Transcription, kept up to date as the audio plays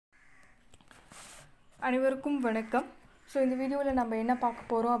அனைவருக்கும் வணக்கம். ஸோ இந்த வீடியோவில் நம்ம என்ன பார்க்க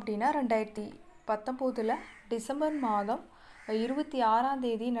போகிறோம் அப்படின்னா 2019 டிசம்பர் மாதம் 26ஆம்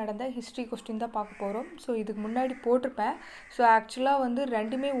தேதி நடந்த ஹிஸ்ட்ரி கொஸ்டின் தான் பார்க்க போகிறோம். ஸோ இதுக்கு முன்னாடி போட்டிருப்பேன். ஸோ ஆக்சுவலாக வந்து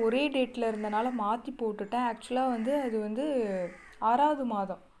ரெண்டுமே ஒரே டேட்டில் இருந்தனால மாற்றி போட்டுட்டேன். ஆக்சுவலாக வந்து அது வந்து 6வது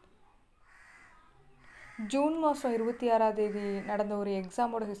மாதம் ஜூன் மாதம் 26ஆம் தேதி நடந்த ஒரு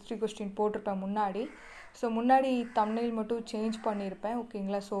எக்ஸாமோட ஹிஸ்ட்ரி கொஸ்டின் போட்டிருப்பேன் முன்னாடி. ஸோ முன்னாடி தம்ப்நெயில் மட்டும் சேஞ்ச் பண்ணியிருப்பேன்.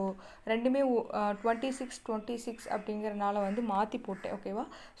 ஓகேங்களா. ஸோ ரெண்டுமே 26 அப்படிங்கிறனால வந்து மாற்றி போட்டேன். ஓகேவா.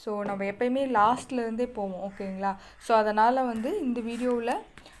 ஸோ நம்ம எப்போயுமே லாஸ்ட்லேருந்தே போவோம். ஓகேங்களா. ஸோ அதனால் வந்து இந்த வீடியோவில்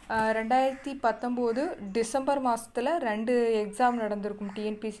 2019 டிசம்பர் மாதத்தில் 2 எக்ஸாம் நடந்திருக்கும்,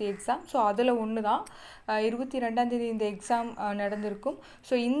 டிஎன்பிஎஸ்சி எக்ஸாம். ஸோ அதில் ஒன்று தான் 22ஆம் தேதி இந்த எக்ஸாம் நடந்திருக்கும்.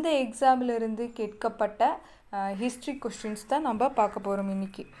 ஸோ இந்த எக்ஸாமிலிருந்து கேட்கப்பட்ட ஹிஸ்ட்ரி கொஸ்டின்ஸ் தான் நம்ம பார்க்க போகிறோம்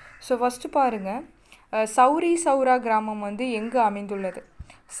இன்றைக்கி. ஸோ ஃபஸ்ட்டு பாருங்கள், சௌரி சௌரா கிராமம் வந்து எங்கு அமைந்துள்ளது?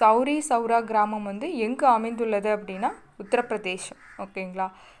 சௌரி சௌரா கிராமம் வந்து எங்கு அமைந்துள்ளது அப்படின்னா உத்தரப்பிரதேசம். ஓகேங்களா.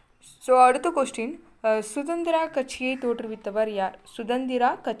 ஸோ அடுத்த கொஸ்டின், சுதந்திரா கட்சியை தோற்றுவித்தவர் யார்?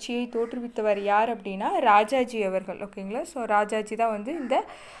 சுதந்திரா கட்சியை தோற்றுவித்தவர் யார் அப்படின்னா ராஜாஜி அவர்கள். ஓகேங்களா. ஸோ ராஜாஜி தான் வந்து இந்த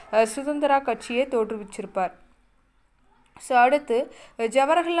சுதந்திரா கட்சியை தோற்றுவிச்சிருப்பார். ஸோ அடுத்து,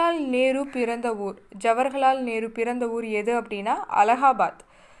 ஜவஹர்லால் நேரு பிறந்த ஊர். ஜவஹர்லால் நேரு பிறந்த ஊர் எது அப்படின்னா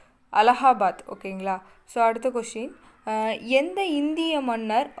அலகாபாத். ஓகேங்களா. ஸோ அடுத்த கொஸ்டின், எந்த இந்திய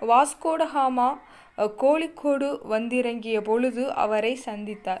மன்னர் வாஸ்கோடகாமா கோழிக்கோடு வந்திறங்கிய பொழுது அவரை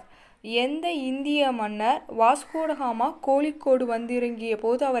சந்தித்தார்? எந்த இந்திய மன்னர் வாஸ்கோடகாமா கோழிக்கோடு வந்திறங்கிய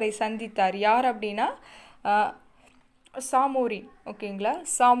போது அவரை சந்தித்தார்? யார் அப்படின்னா சாமோரின். ஓகேங்களா.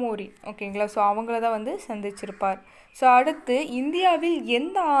 சாமோரின். ஓகேங்களா. ஸோ அவங்கள தான் வந்து சந்திச்சிருப்பார். ஸோ அடுத்து, இந்தியாவில்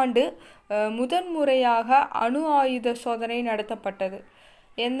எந்த ஆண்டு முதன்முறையாக அணு ஆயுத சோதனை நடத்தப்பட்டது?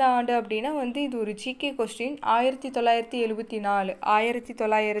 எந்த ஆண்டு அப்படின்னா வந்து இது ஒரு ஜிகே கொஸ்டின்.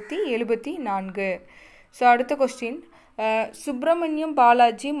 1974. ஸோ அடுத்த கொஸ்டின், சுப்பிரமணியம்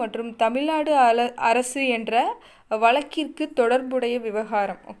பாலாஜி மற்றும் தமிழ்நாடு அரசு என்ற வழக்கிற்கு தொடர்புடைய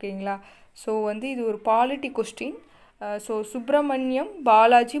விவகாரம். ஓகேங்களா. ஸோ வந்து இது ஒரு polity question. So Subramaniam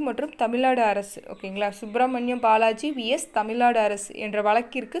Balaji மற்றும் தமிழ்நாடு அரசு. ஓகேங்களா. சுப்பிரமணியம் பாலாஜி விஎஸ் தமிழ்நாடு அரசு என்ற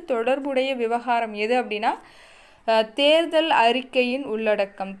வழக்கிற்கு தொடர்புடைய விவகாரம் எது அப்படின்னா தேர்தல் அறிக்கையின்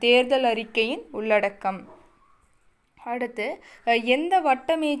உள்ளடக்கம். அடுத்து, எந்த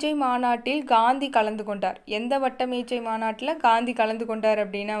வட்டமேஜை மாநாட்டில் காந்தி கலந்து கொண்டார்? எந்த வட்டமேஜை மாநாட்டில் காந்தி கலந்து கொண்டார்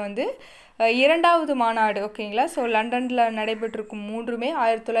அப்படின்னா வந்து 2வது மாநாடு. ஓகேங்களா. ஸோ லண்டனில் நடைபெற்றிருக்கும் 3மே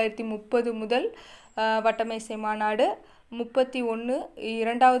 1930 முதல் வட்டமேசை மாநாடு, 31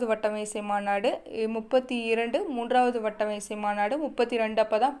 2வது வட்டமேசை மாநாடு, 32 3வது வட்டமேசை மாநாடு, 32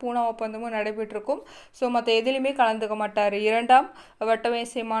 அப்போ தான் பூனா ஒப்பந்தமும் நடைபெற்றிருக்கும். ஸோ மற்ற எதுலேயுமே கலந்துக்க மாட்டார். 2ஆம்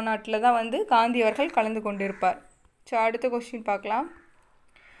வட்டமேசை மாநாட்டில் தான் வந்து காந்தி அவர்கள் கலந்து கொண்டிருப்பார். ஸோ அடுத்த கொஸ்டின் பார்க்கலாம்.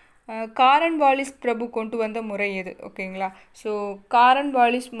 காரன்வாலிஸ் பிரபு கொண்டு வந்த முறை எது? ஓகேங்களா. ஸோ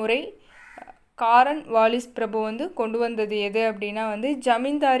காரன்வாலிஸ் பிரபு வந்து கொண்டு வந்தது எது அப்படின்னா வந்து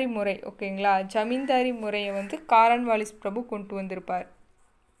ஜமீன்தாரி முறை. ஓகேங்களா. ஜமீன்தாரி முறையை வந்து காரன்வாலிஸ் பிரபு கொண்டு வந்திருப்பார்.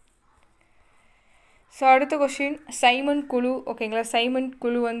 ஸோ அடுத்த கொஸ்டின், சைமன் குழு. ஓகேங்களா. சைமன்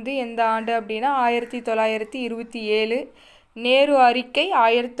குழு வந்து எந்த ஆண்டு அப்படின்னா 1927. நேரு அறிக்கை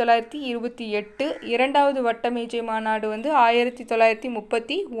 1928. 2வது வட்டமேஜை மாநாடு வந்து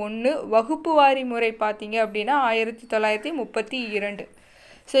 1931. வகுப்பு வாரி முறை பார்த்தீங்க அப்படின்னா 1932.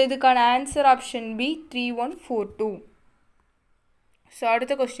 ஸோ இதுக்கான ஆன்சர் ஆப்ஷன் பி 3142. ஸோ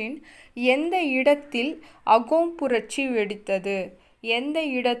அடுத்த கொஸ்டின், எந்த இடத்தில் அகோம் புரட்சி வெடித்தது? எந்த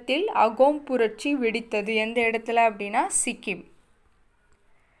இடத்தில் அகோம் புரட்சி வெடித்தது? எந்த இடத்துல அப்படின்னா சிக்கிம்.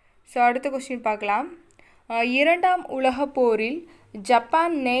 ஸோ அடுத்த கொஸ்டின் பார்க்கலாம். 2ஆம் உலகப் போரில்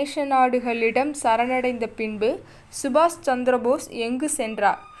ஜப்பான் நேச நாடுகளிடம் சரணடைந்த பின்பு சுபாஷ் சந்திரபோஸ் எங்கு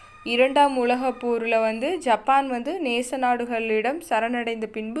சென்றார்? 2ஆம் உலகப் போரில் வந்து ஜப்பான் வந்து நேச நாடுகளிடம் சரணடைந்த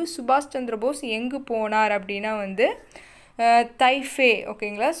பின்பு சுபாஷ் சந்திரபோஸ் எங்கு போனார் அப்படின்னா வந்து தைஃபே.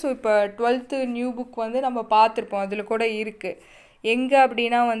 ஓகேங்களா. ஸோ இப்போ 12th நியூ புக் வந்து நம்ம பார்த்துருப்போம். அதில் கூட இருக்குது. எங்கே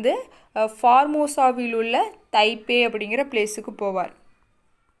அப்படின்னா வந்து ஃபார்மோசாவில் உள்ள தைப்பே அப்படிங்கிற பிளேஸுக்கு போவார்.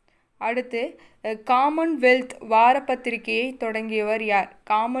 அடுத்து, காமன்வெல்த் வாரப்பத்திரிகையை தொடங்கியவர் யார்?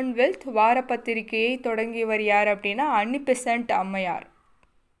 காமன்வெல்த் வாரப்பத்திரிகையை தொடங்கியவர் யார் அப்படின்னா அன்னி பெசன்ட் அம்மையார்.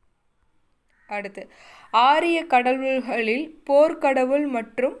 அடுத்து, ஆரிய கடவுள்களில் போர்க்கடவுள்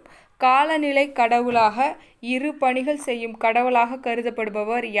மற்றும் காலநிலை கடவுளாக இரு பணிகள் செய்யும் கடவுளாக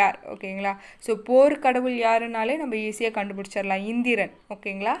கருதப்படுபவர் யார்? ஓகேங்களா. ஸோ போர்க்கடவுள் யாருனாலே நம்ம ஈஸியாக கண்டுபிடிச்சிடலாம், இந்திரன்.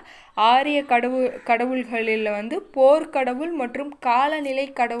 ஓகேங்களா. ஆரிய கடவுள்களில் வந்து போர்க்கடவுள் மற்றும் காலநிலை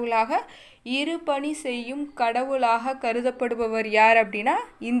கடவுளாக இரு பணி செய்யும் கடவுளாக கருதப்படுபவர் யார் அப்படின்னா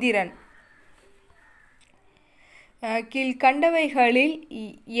இந்திரன். கீழ்கண்டவைகளில்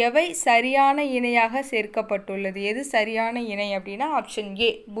எவை சரியான இணையாக சேர்க்கப்பட்டுள்ளது? எது சரியான இணை அப்படின்னா ஆப்ஷன் ஏ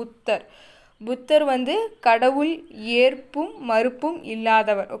புத்தர். புத்தர் வந்து கடவுள் ஏற்பும் மறுப்பும்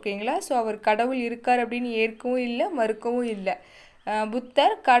இல்லாதவர். ஓகேங்களா? ஸோ அவர் கடவுள் இருக்கார் அப்படின்னு ஏற்கவும் இல்லை மறுக்கவும் இல்லை.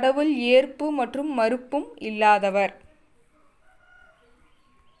 புத்தர் கடவுள் ஏற்பு மற்றும் மறுப்பும் இல்லாதவர்.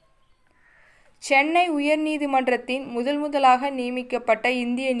 சென்னை உயர்நீதிமன்றத்தின் முதலாக நியமிக்கப்பட்ட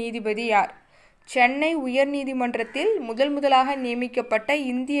இந்திய நீதிபதி யார்? சென்னை உயர்நீதிமன்றத்தில் முதலாக நியமிக்கப்பட்ட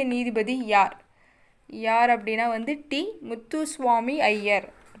இந்திய நீதிபதி யார்? யார் அப்படின்னா வந்து டி முத்துசுவாமி ஐயர்.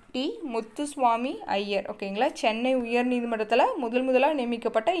 டி முத்துசுவாமி ஐயர். ஓகேங்களா? சென்னை உயர்நீதிமன்றத்தில் முதலாக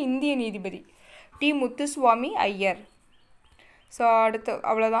நியமிக்கப்பட்ட இந்திய நீதிபதி டி முத்துசுவாமி ஐயர். ஸோ அடுத்து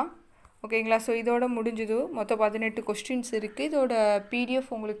அவ்வளோதான். ஓகேங்களா? ஸோ இதோட முடிஞ்சது. மொத்தம் 18 கொஸ்டின்ஸ் இருக்குது. இதோட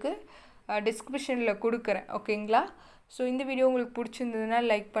பிடிஎஃப் உங்களுக்கு டிஸ்கிரிப்ஷனில் கொடுக்குறேன். ஓகேங்களா? ஸோ இந்த வீடியோ உங்களுக்கு பிடிச்சிருந்ததுன்னா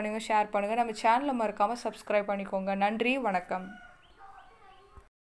லைக் பண்ணுங்கள், ஷேர் பண்ணுங்கள். நம்ம சேனலை மறக்காமல் சப்ஸ்கிரைப் பண்ணிக்கோங்க. நன்றி, வணக்கம்.